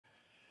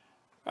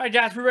All right,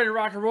 guys, we're ready to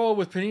rock and roll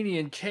with Panini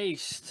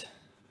Encased.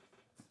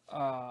 Here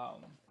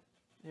on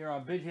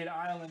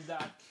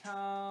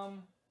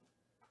BigHitIsland.com.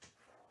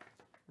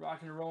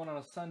 Rocking and rolling on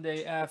a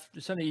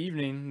Sunday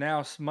evening.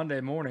 Now it's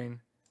Monday morning.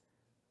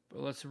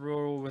 But let's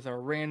roll with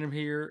our random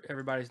here.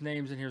 Everybody's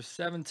names in here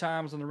 7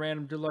 times on the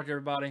random. Good luck,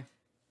 everybody.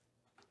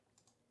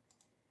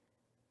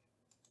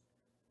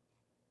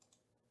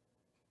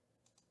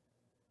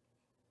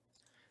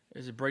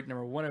 There's a break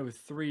number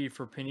 103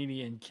 for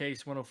Panini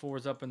Encased. 104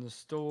 is up in the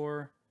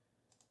store.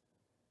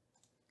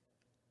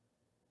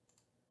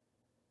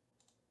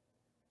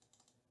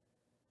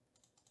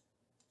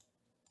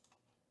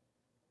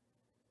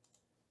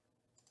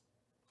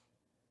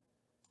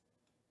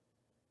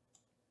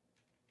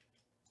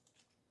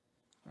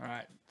 All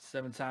right,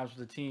 7 times for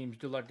the teams.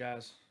 Good luck,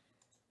 guys.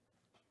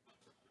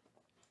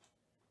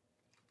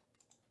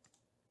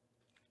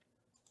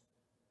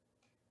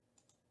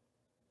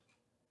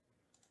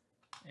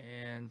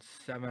 And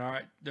 7. All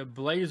right, the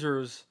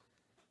Blazers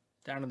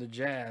down to the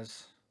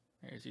Jazz.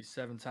 There's these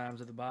 7 times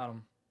at the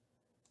bottom.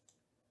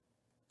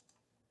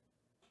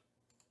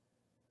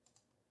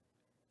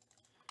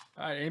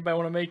 All right, anybody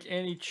want to make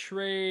any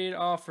trade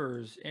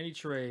offers? Any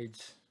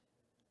trades?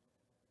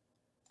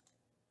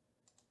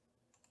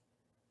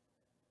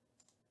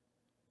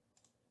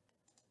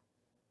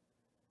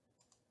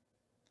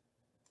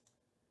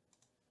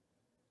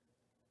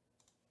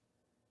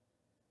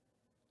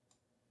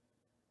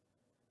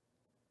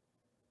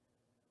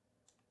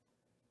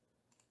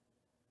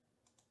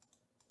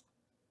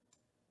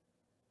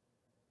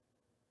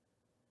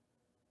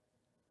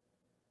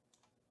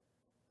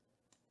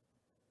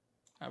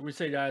 All right, we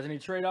say, guys, any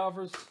trade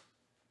offers?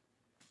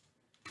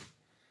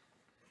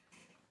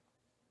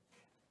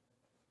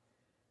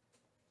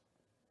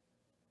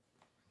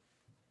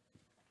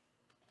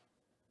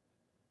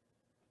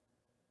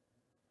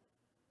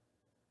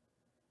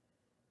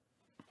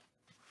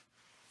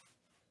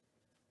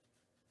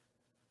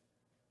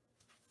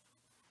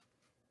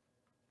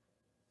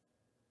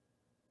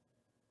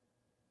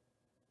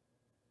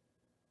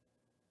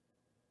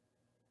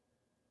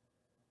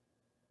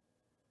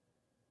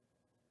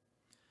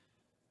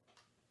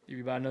 If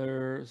you buy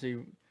another, let's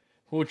see,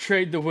 we'll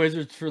trade the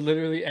Wizards for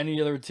literally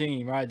any other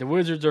team. All right, the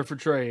Wizards are for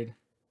trade.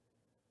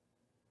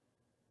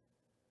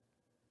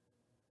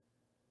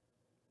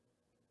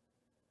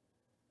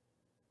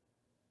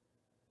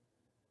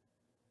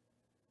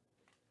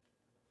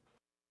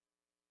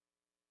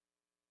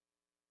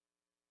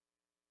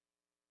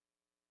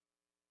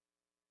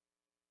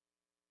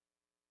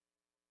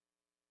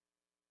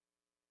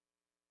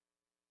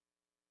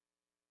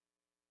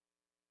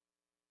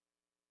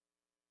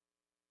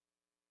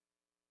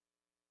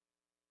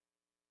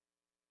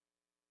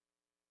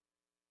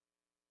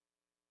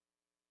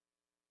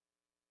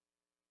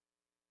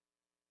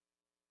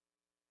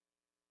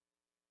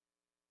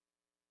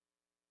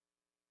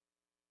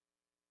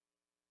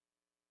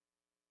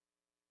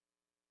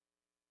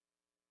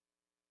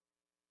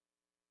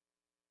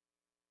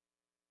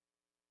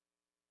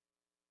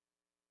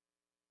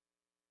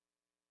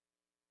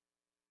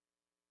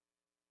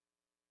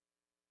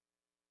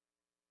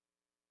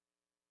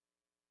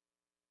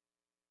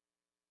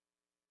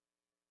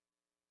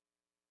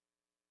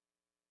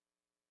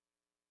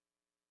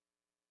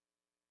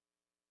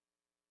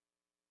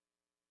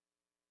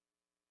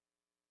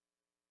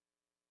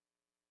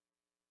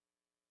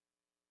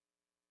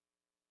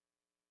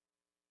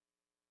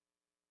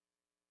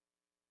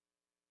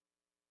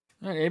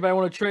 All right, anybody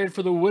want to trade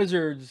for the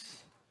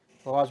Wizards?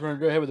 Otherwise, we're going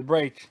to go ahead with the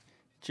break.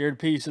 Jared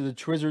P. says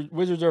the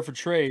Wizards are for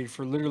trade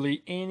for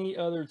literally any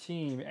other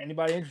team.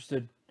 Anybody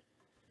interested?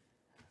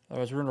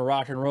 Otherwise, we're going to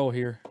rock and roll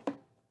here.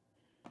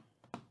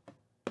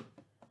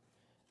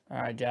 All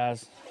right,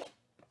 guys.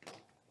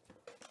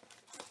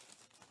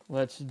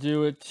 Let's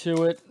do it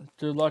to it.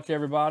 Good luck,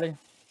 everybody.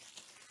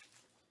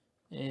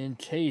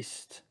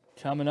 Encased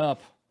coming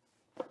up.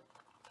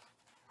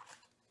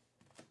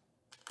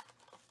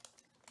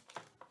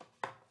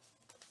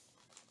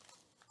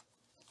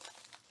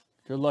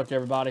 Good luck,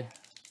 everybody.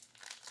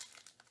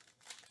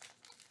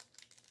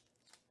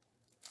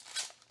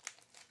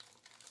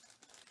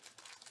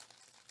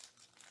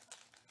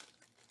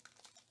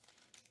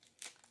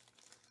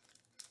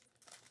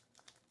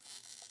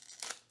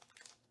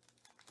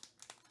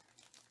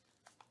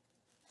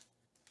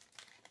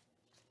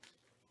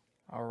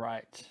 All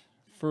right.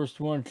 First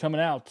one coming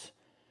out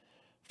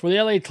for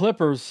the LA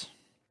Clippers.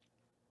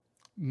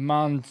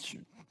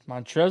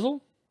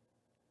 Montrezl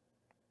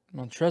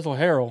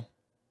Harrell.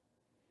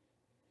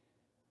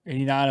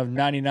 89 of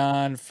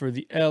 99 for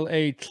the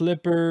LA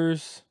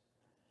Clippers.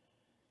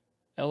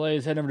 LA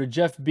is heading over to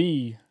Jeff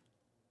B.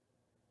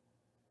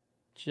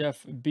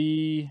 Jeff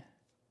B.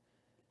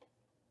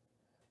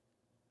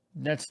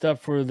 Next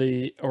up for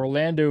the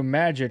Orlando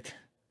Magic.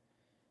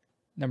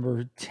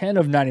 Number 10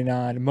 of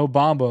 99, Mo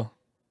Bamba.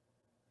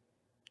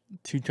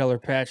 2-color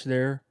patch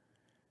there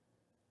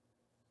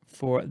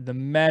for the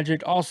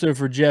Magic. Also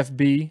for Jeff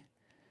B.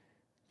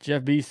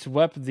 Jeff B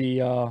swept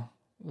the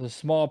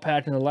small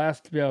patch in the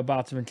last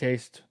box of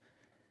Encased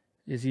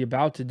Is he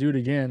about to do it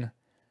again?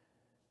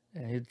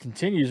 And it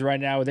continues right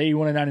now with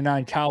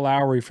 81/99 Kyle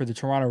Lowry for the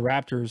Toronto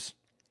Raptors.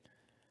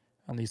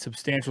 On these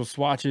substantial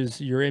swatches,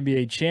 your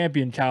NBA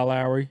champion Kyle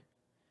Lowry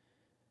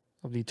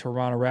of the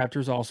Toronto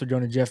Raptors, also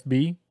going to Jeff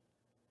B.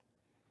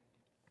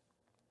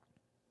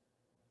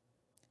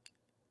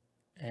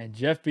 And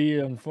Jeff B,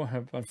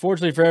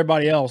 unfortunately for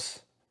everybody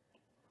else,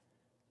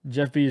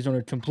 Jeff B is going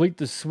to complete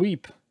the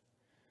sweep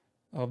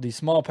of the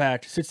small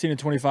pack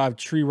 16/25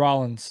 Tree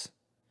Rollins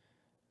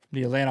from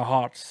the Atlanta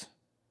Hawks.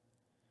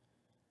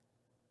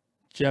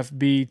 Jeff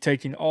B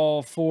taking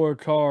all 4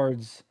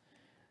 cards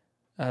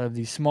out of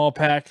the small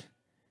pack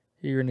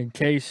here in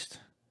Encased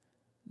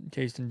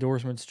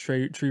endorsements,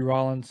 Tree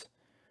Rollins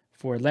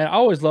for Atlanta. I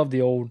always loved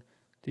the old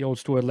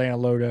school Atlanta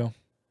logo.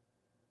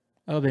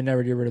 I hope they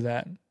never get rid of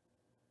that.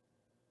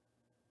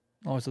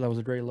 I always thought that was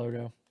a great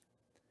logo.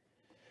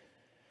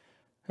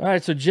 All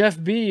right, so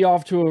Jeff B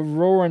off to a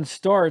roaring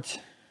start.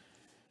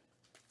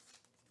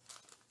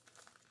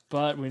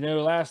 But we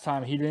know last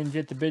time he didn't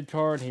get the bid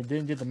card. He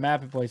didn't get the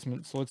map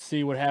replacement. So let's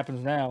see what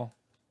happens now.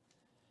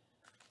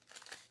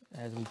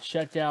 As we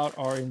check out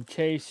our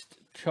Encased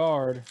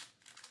card.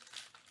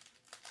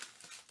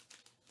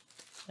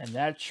 And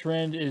that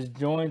trend is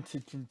going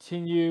to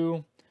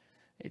continue.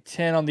 A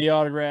 10 on the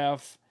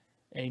autograph.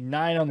 A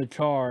 9 on the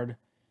card.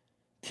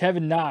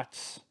 Kevin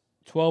Knox,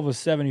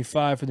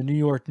 12/75 for the New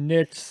York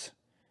Knicks.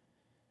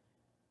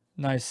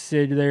 Nice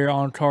Sid there,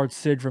 on-card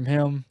Sid from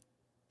him.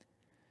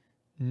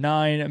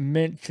 9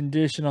 mint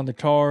condition on the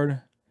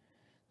card.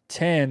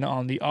 10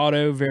 on the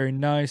auto, very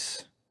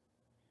nice.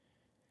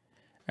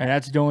 And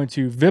that's going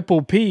to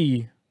Vipple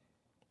P.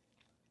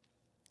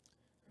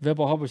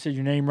 Vipple, I hope I said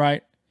your name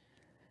right.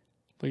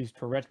 Please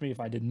correct me if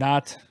I did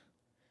not.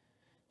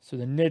 So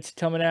the Knicks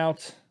coming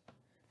out.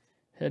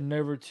 Heading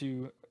over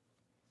to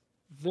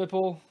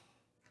Vipple.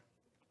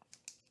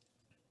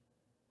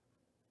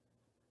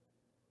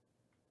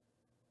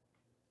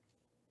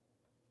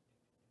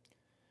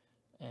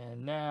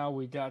 And now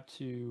we got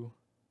to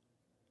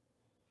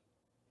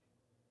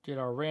get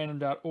our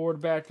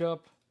random.org back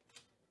up.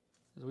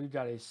 We've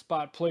got a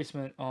spot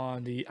placement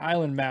on the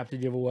island map to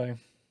give away.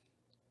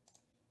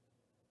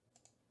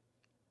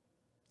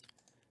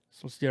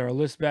 So let's get our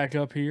list back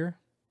up here.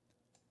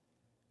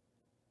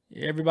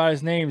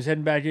 Everybody's name's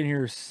heading back in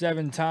here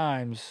 7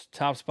 times.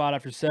 Top spot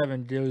after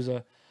 7 goes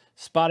a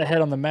spot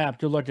ahead on the map.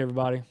 Good luck to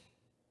everybody.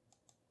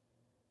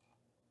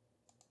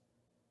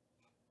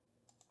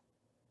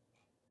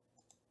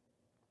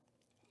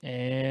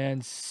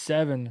 And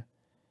 7.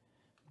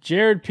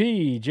 Jared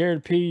P.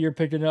 Jared P, you're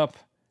picking up.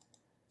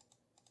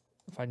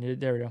 If I need it,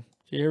 there we go.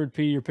 Jared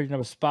P, you're picking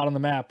up a spot on the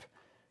map.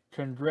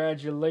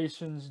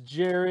 Congratulations,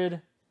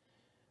 Jared.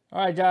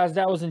 All right, guys,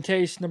 that was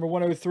Encased number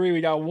 103. We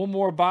got 1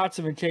 more box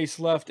of Encased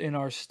left in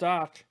our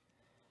stock.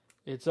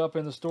 It's up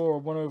in the store,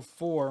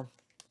 104.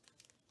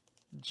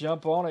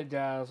 Jump on it,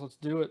 guys. Let's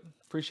do it.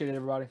 Appreciate it,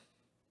 everybody.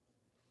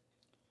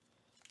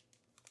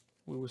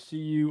 We will see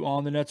you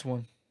on the next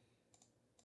one.